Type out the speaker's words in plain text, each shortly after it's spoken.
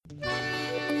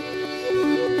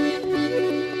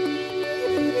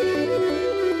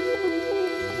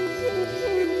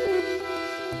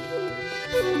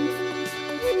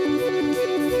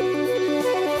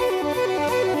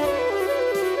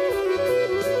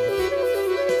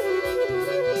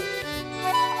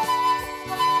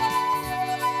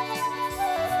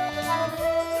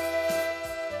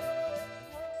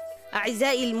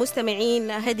أعزائي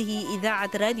المستمعين، هذه إذاعة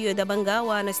راديو دبنقا،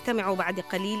 ونستمع بعد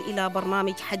قليل إلى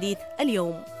برنامج حديث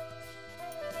اليوم.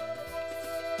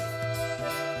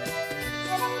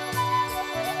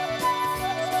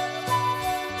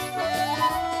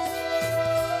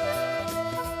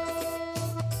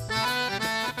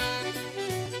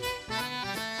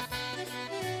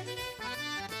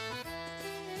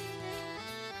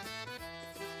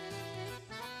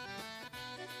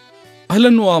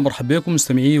 أهلا ومرحبا بكم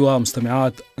مستمعي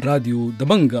ومستمعات راديو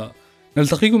دبنقا.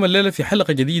 نلتقيكم الليلة في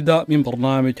حلقة جديدة من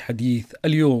برنامج حديث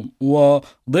اليوم،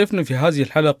 وضيفنا في هذه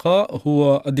الحلقة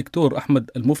هو الدكتور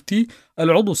احمد المفتي،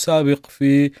 العضو السابق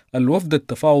في الوفد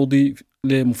التفاوضي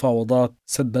لمفاوضات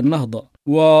سد النهضة.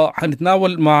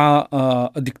 وحنتناول مع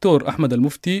الدكتور احمد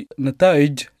المفتي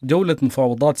نتائج جولة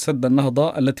مفاوضات سد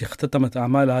النهضة التي اختتمت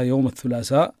أعمالها يوم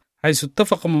الثلاثاء، حيث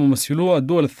اتفق ممثلو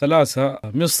الدول الثلاثة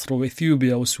مصر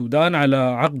وإثيوبيا والسودان على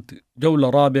عقد جولة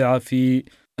رابعة في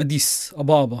أديس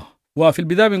أبابا. وفي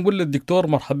البداية بنقول للدكتور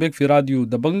مرحبا بك في راديو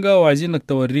دبنقا، وعايزينك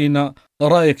تورينا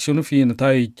رأيك شنو في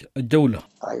نتائج الجولة.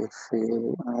 طيب،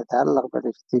 فيما يتعلق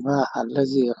بالاجتماع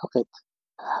الذي عقد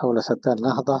حول سد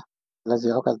النهضة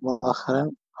الذي عقد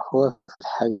مؤخرا، هو في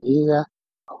الحقيقة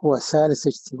هو ثالث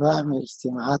اجتماع من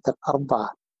الاجتماعات الأربعة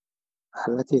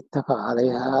التي اتفق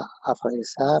عليها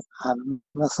الرئيسان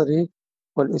المصري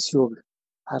والإثيوبي،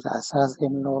 على أساس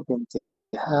أنه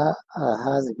بانتهاء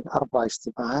هذه الأربع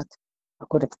اجتماعات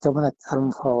تكون اكتملت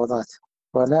المفاوضات.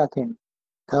 ولكن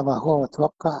كما هو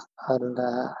متوقع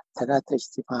الثلاث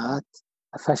اجتماعات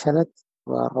فشلت،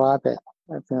 والرابع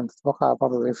متوقع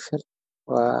برضه يفشل.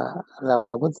 ولا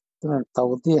بد من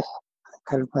توضيح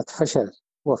كلمة فشل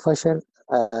وفشل.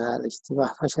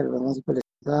 الاجتماع فشل بالنسبة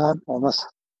للسودان ومصر،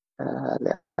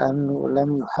 لأنه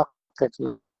لم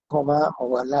يحقق لهما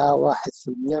ولا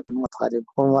 1% من المطالب،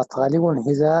 ومطالبهم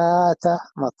هي ذات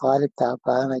مطالب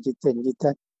تعبانة جدا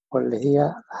جدا، واللي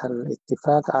هي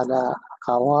الاتفاق على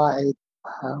قواعد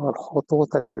والخطوط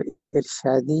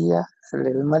الإرشادية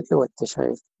للملء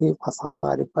والتشغيل في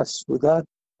مصارف السودان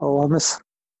ومصر،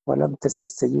 ولم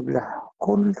تستجيب لها.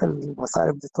 كل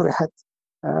المصارف دي طرحت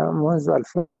منذ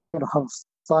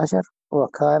 2015،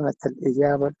 وكانت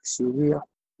الإجابة الإثيوبية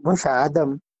مش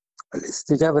عدم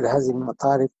الاستجابة لهذه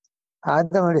المطالب،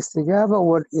 عدم الاستجابة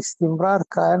والاستمرار،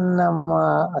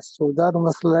 كأنما السودان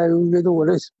ومصر لا يوجدوا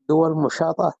وليس دول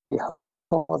مشاطئة في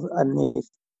حوض النيل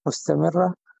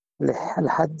مستمرة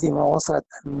لحد ما وصلت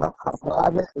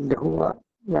الرابع، اللي هو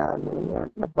يعني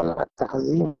بلغ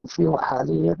التخزين فيه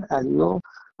حاليا اليوم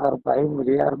 40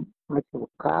 مليار متر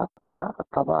مكعب.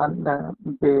 طبعا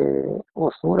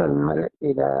بوصول الملء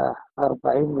إلى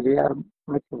 40 مليار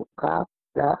متر مكعب،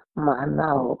 ده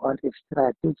معناه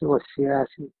الاستراتيجي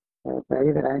والسياسي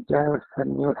بعيدا عن الجانب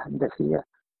الفني والهندسية،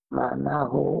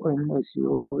 معناه أن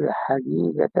إثيوبيا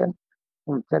حقيقة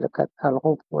امتلكت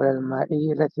الغفوة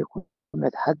المائية التي كنا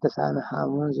نتحدث عنها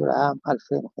منذ العام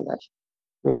 2011،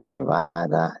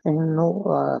 بمعنى أنه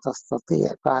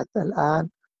تستطيع بعد الآن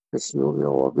إثيوبيا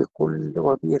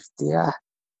وبارتياح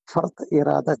فرض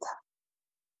إرادتها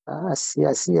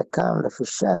السياسية كاملة في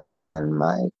الشأن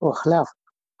المائي وخلافه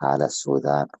على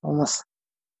السودان ومصر،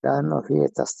 لأنه هي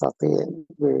تستطيع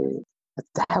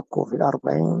بالتحكم في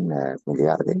 40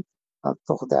 مليار دي أن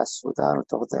تخضع السودان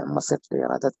وتخضع مصر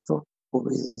لإرادته،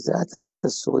 وبالذات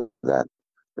السودان،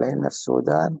 لأن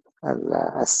السودان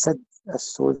السد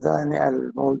السوداني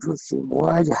الموجود في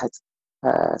مواجهة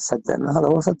سد النهضة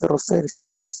هو سد الرصيرس،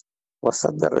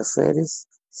 والسد الرصيرس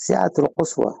سعته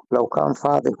القصوى لو كان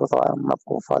فاضي، وطبعا ما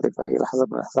بكون فاضي في أي لحظة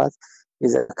من اللحظات،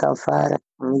 إذا كان فارغ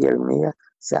 100%،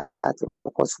 سعته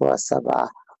القصوى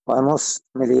 7.5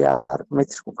 مليار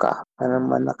متر مكعب.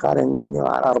 لما نقارن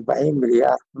مع 40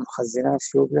 مليار مخزنات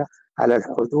إثيوبيا على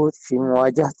الحدود في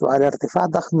مواجهته على ارتفاع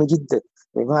ضخم جدا،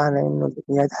 بمعنى إنه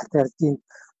البنيات الترتيب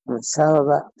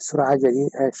مسببة بسرعة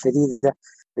شديدة.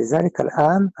 لذلك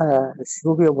الآن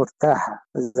إثيوبيا مرتاحة.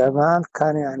 زمان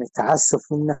كان يعني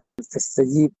تعسف منها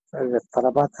تستجيب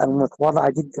للطلبات المتواضعة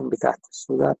جدا بتاعت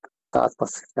السودان بتاعت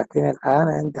مصر، لكن الآن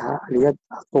عندها اليد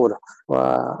طولة،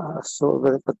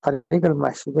 وبالطريقة اللي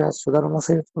ماشي بها السودان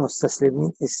ومصر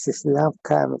مستسلمين استسلام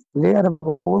كامل. ليه أنا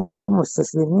بقول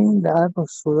مستسلمين؟ لأن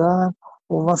السودان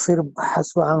ومصر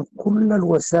بحثوا عن كل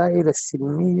الوسائل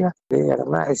السلمية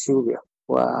لإغناء إثيوبيا،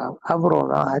 وأبرموا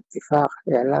مع اتفاق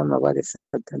إعلام مبادئ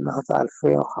سد النهضة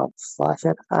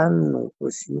 2015 أن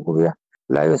إثيوبيا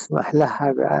لا يسمح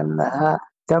لها بأنها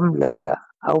تملك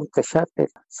أو تشغل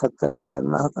سد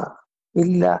النهضة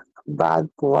إلا بعد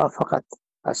موافقة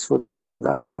السودان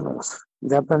ومصر.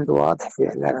 ده بند واضح في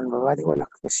إعلان المبادئ،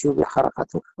 ولكن إثيوبيا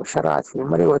خرقته وشرعت في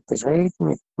الملء والتشغيل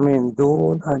من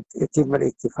دون أن يتم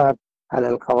الاتفاق على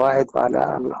القواعد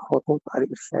وعلى الخطوط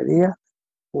الإرشادية.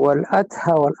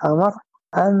 والأدهى والأمر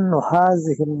أن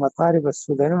هذه المطالب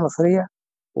السودانية المصرية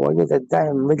وجدت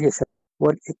دعم مجلس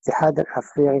والاتحاد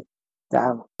الأفريقي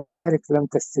دعم. ذلك لم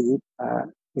تستجيب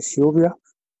إثيوبيا.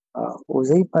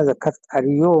 وزي ما ذكرت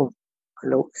اليوم،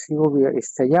 لو إثيوبيا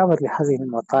استجابت لهذه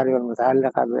المطالب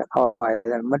المتعلقة بقواعد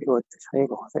الملء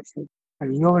والتشغيل وهذا الشيء،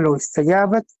 اليوم لو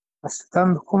استجابت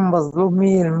السودان بيكون مظلوم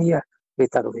 100%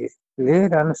 بتقدير. ليه؟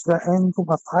 لأن السودان عنده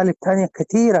مطالب ثانية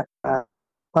كثيرة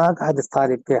ما قاعد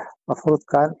يطالب بها، المفروض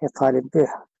كان يطالب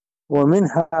بها.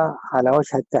 ومنها على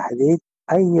وجه التحديد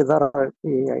أي ضرر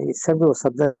يسبب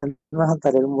صدر النهضة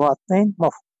للمواطنين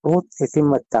مفروض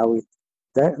يتم التعويض.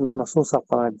 ده نصوص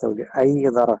القانون الدولي، أي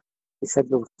ضرر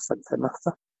يسبب صدر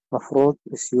النهضة مفروض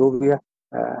إثيوبيا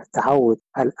تعوض.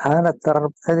 الآن الضرر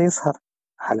ابتدى يظهر.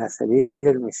 على سبيل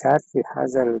المثال في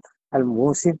هذا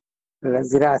الموسم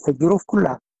زراعة الجروف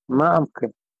كلها ما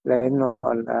أمكن، لأنه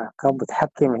كان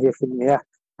متحكم هي في المياه.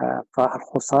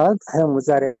 فالحصاد هي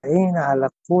مزارعين على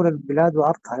طول البلاد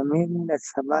وعرضها من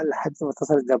الشمال لحد ما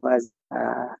تصل دبنقا.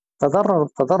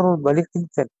 تضرر بليغ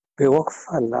جدا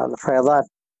بوقف الفيضان.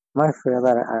 ما في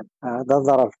فيضان الآن. ده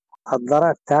ضرر.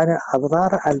 الضرر الثاني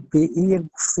الأضرار البيئية اللي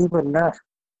تصيب الناس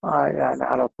يعني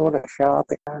على طول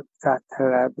الشواطئ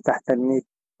بتاعت النيل.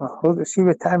 المفروض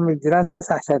الشيء تعمل دراسة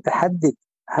عشان تحدد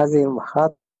هذه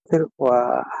المخاطر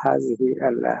وهذه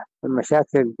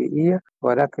المشاكل البيئية،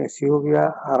 ولكن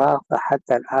اثيوبيا رافضة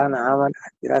حتى الآن عمل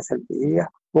الدراسة البيئية،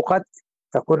 وقد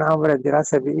تكون عملت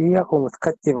دراسة بيئية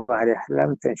ومتكتمة عليها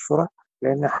لم تنشرها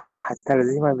لأنها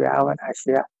حتلزمها بعمل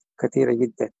أشياء كثيرة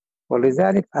جدا.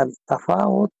 ولذلك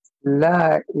التفاوض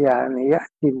لا يعني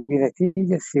يأتي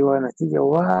بنتيجة سوى نتيجة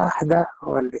واحدة،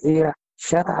 واللي هي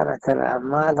شرعنة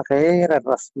الأعمال غير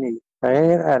الرسمية،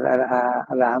 غير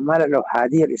الأعمال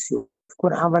الأحادية الإثيوبية.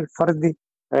 تكون عمل فردي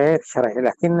غير شرعي،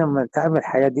 لكن لما تعمل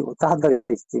الحياة دي وتحضر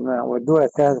الاجتماع والدولة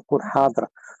تكون حاضرة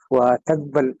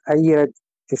وتقبل أي رد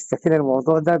تستكين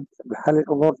الموضوع ده بخلي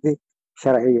الأمور دي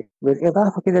شرعية.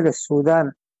 بالإضافة كده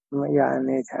للسودان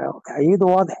يعني تأييده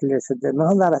واضح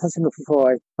لسدالنهضة على أساس إنه في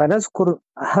فوائد. فنذكر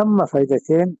أهم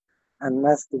فائدتين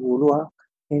الناس يقولوها،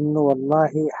 إنه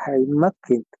والله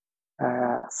هيمكن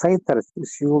سيطرة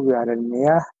إثيوبيا على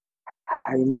المياه،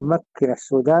 هيمكن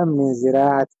السودان من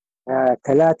زراعة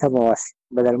 3 مواسم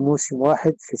بدل موسم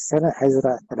واحد في السنة،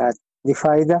 هيزرع 3. دي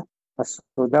فائدة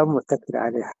السودان متكل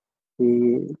عليها.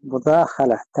 في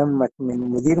مداخلة تمت من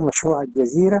مدير مشروع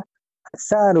الجزيرة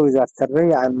سألوا وزارة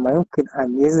الري عن ما يمكن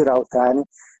أن يزرعوا ثاني،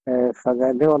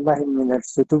 فقال لي والله من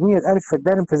 600,000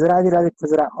 فدان في الزراعة دي لازم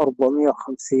تزرع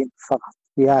 450 فقط،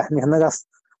 يعني نقص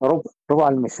ربع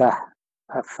المساحة.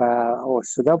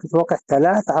 فالسودان بتوقع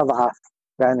 3 أضعاف،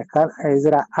 يعني كان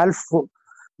يزرع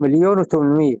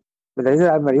 1,000,000,800 بدل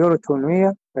يزرع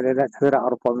 1,800,000 بدل تزرع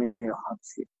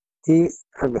 450. دي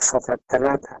قصة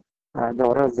ال3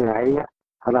 دورات زراعية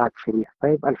طلعت فرية.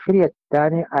 طيب الفرية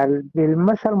الثانية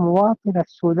بالمثل مواطن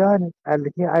السوداني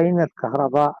اللي هي أين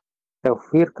الكهرباء،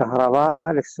 توفير كهرباء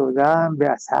للسودان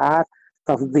بأسعار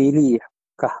تفضيلية.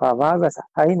 كهرباء بس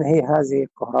أين هي هذه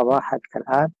الكهرباء حتى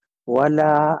الآن؟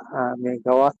 ولا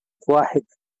ميجاوات واحد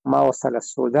ما وصل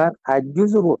السودان.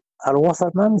 الجزر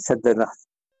الوسط ما مسدنا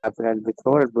قبل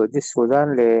البترول اللي بيودي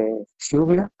السودان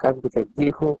لإثيوبيا كان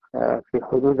بتديه في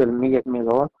حدود 100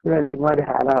 ميجاوات، اللي ما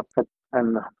لها علاقة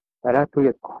النهر. فلا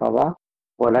توجد كهرباء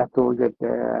ولا توجد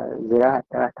زراعة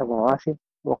 3 مواسم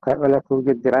ولا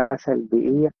توجد دراسة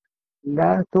البيئية،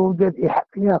 لا توجد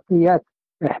احتياطيات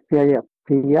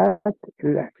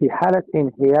في حالة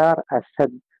انهيار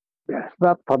السد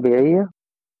بأسباب طبيعية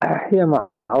هي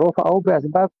معروفة أو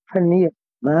بأسباب فنية.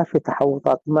 ما في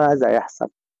تحوطات ماذا يحصل؟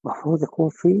 المفروض يكون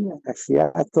في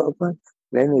أشياء تؤمن،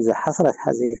 لأنه إذا حصلت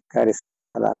هذه الكارثة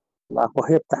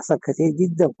وهي بتحصل كثير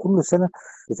جدا كل سنة،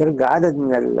 بتلقى عدد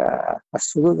من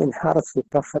السدود انحارت في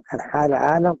كافة أنحاء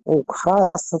العالم،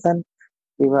 وخاصة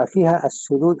بما فيها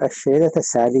السدود الشهيدة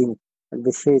السالين اللي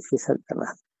بتشيد في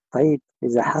سدالنهضة. طيب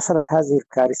إذا حصلت هذه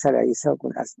الكارثة لأي سبب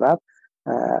من الأسباب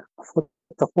المفروض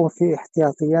تكون في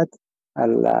احتياطيات.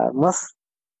 مصر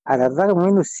على الرغم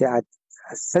من السعة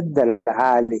السد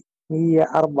العالي هي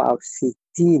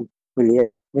 64 مليون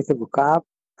متر مكعب،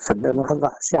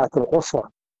 سدالنهضة سعة القصوى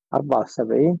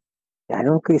 74، يعني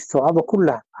ممكن يستوعبها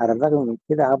كلها. على الرغم من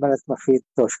كده عملت مفيد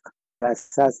توشكا على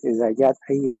أساس إذا جات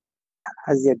أي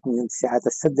أزيد من سعة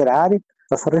السد العالي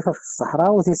تصرفها في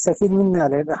الصحراء وتستفيد منها،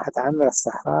 لأنها حتعمر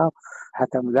الصحراء،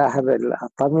 حتملاها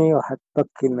بالطمي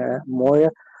وحتمكن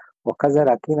موية وكذا.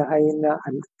 لكن أين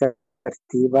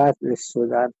الترتيبات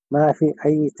للسودان؟ ما في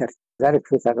أي ترتيب. ذلك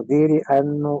في تقديري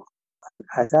أنه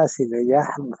أساس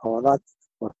نجاح المفاوضات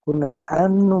وكنا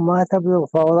أنه ما تبدو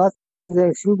مفاوضات زي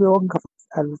اثيوبيا وقف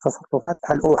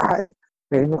التصرفات الأوحاد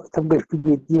لأنه تبقى في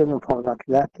جدية من فوضى،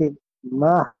 لكن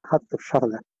ما حط الشر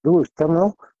ده. دول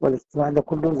اجتمعوا، والاجتماع ده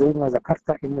كله زي ما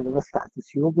ذكرت إنه لمصلحة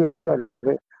اثيوبيا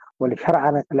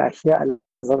ولشرعنة الأشياء اللي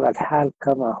ظل الحال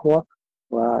كما هو.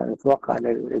 ونتوقع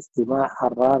للاجتماع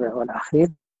الرابع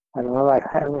والأخير، أنا ما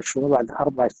بعرف شنو بعد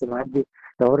 4 اجتماعات دي،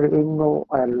 توري إنه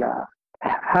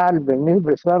الحال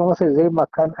بالنسبة للسودان مصر زي ما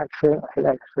كان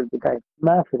 2011 في البداية.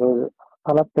 ما في، لو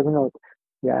طلبت منه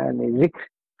يعني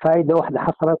ذكر فائدة واحدة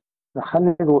حصلت،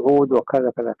 نخلي الوعود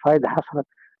وكذا كذا، فائدة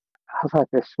حصلت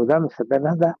للسودان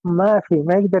سدالنهضة، ما في،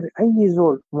 ما يقدر أي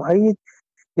زول مؤيد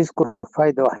يذكر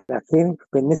فائدة واحدة. لكن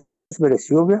بالنسبة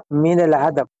لإثيوبيا من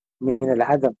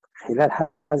العدم خلال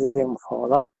هذه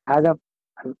المفاوضات، عدم،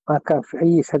 ما كان في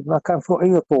أي سد، ما كان في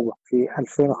أي طوبة في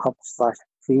 2015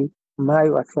 في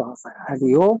مايو 2015.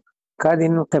 اليوم كان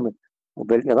إنه تمت،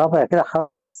 وبالإضافة إلى كده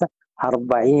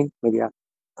 40 مليار.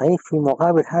 طيب في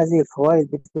مقابل هذه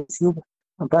الفوائد بالنسبة لإثيوبيا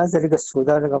ما لقى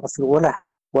السودان لقى مصر ولا.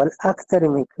 والأكثر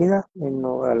من كده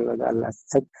إنه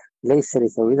السد ليس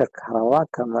لتوليد الكهرباء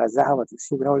كما زعمت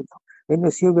اثيوبيا، إنه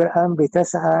اثيوبيا الآن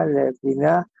بتسعى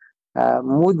لبناء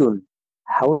مدن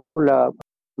حول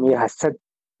مياه السد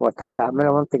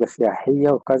وتعملها منطقة سياحية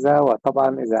وكذا.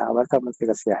 وطبعا إذا عملتها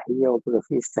منطقة سياحية وبقى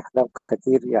في استخدام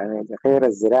كثير يعني غير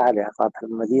الزراعة لإعطاء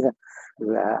المدينة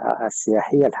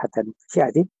السياحية الأشياء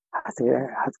دي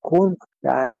هتكون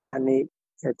يعني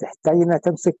تحتاج إنها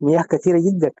تمسك مياه كثيرة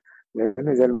جدا، لأن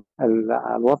إذا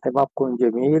الوضع ما بيكون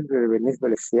جميل بالنسبة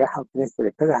للسياحة وبالنسبة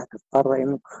لكذا هتضطر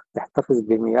إنه تحتفظ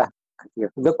بمياه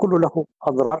كثير. ده كله له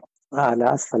أضرار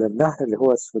على أسفل النهر اللي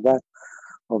هو السودان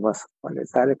ومصر.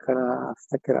 ولذلك أنا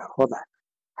أفتكر الوضع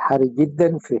حرج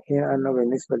جدا، في حين أنه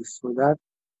بالنسبة للسودان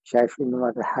شايف إنه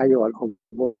ما في حاجة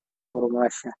والأمور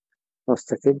ماشية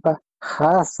مستتبة،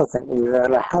 خاصة إذا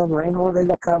لاحظنا إنه الوضع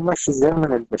إذا كان ماشي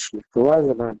زمن البشير، طوال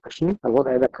زمن البشير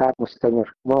الوضع إذا كان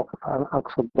مستمر. أنا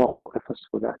أقصد موقف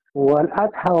السودان.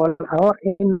 والأضحى والأمر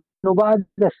إنه بعد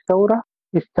الثورة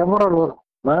استمر الوضع،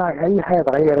 ما أي حاجة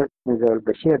تغيرت من زمن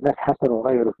البشير، الناس حسنوا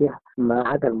وغيروا فيها ما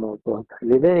عدا الموضوع ده.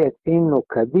 لذلك إنه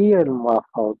كبير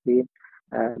المفاوضين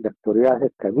دكتور ياسر،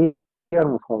 كبير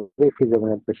المفاوضين في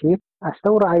زمن البشير،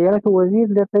 الثورة عينته وزير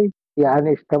لطيف.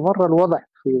 يعني استمر الوضع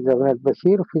في زمن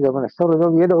البشير وفي زمن الثورة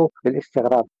ده يدعو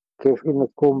للاستغراب، كيف إنه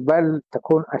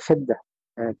تكون أشد.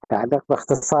 تعليق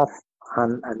باختصار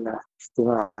عن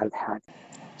الاجتماع الحالي.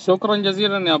 شكرا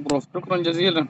جزيلا يا بروف، شكرا جزيلا.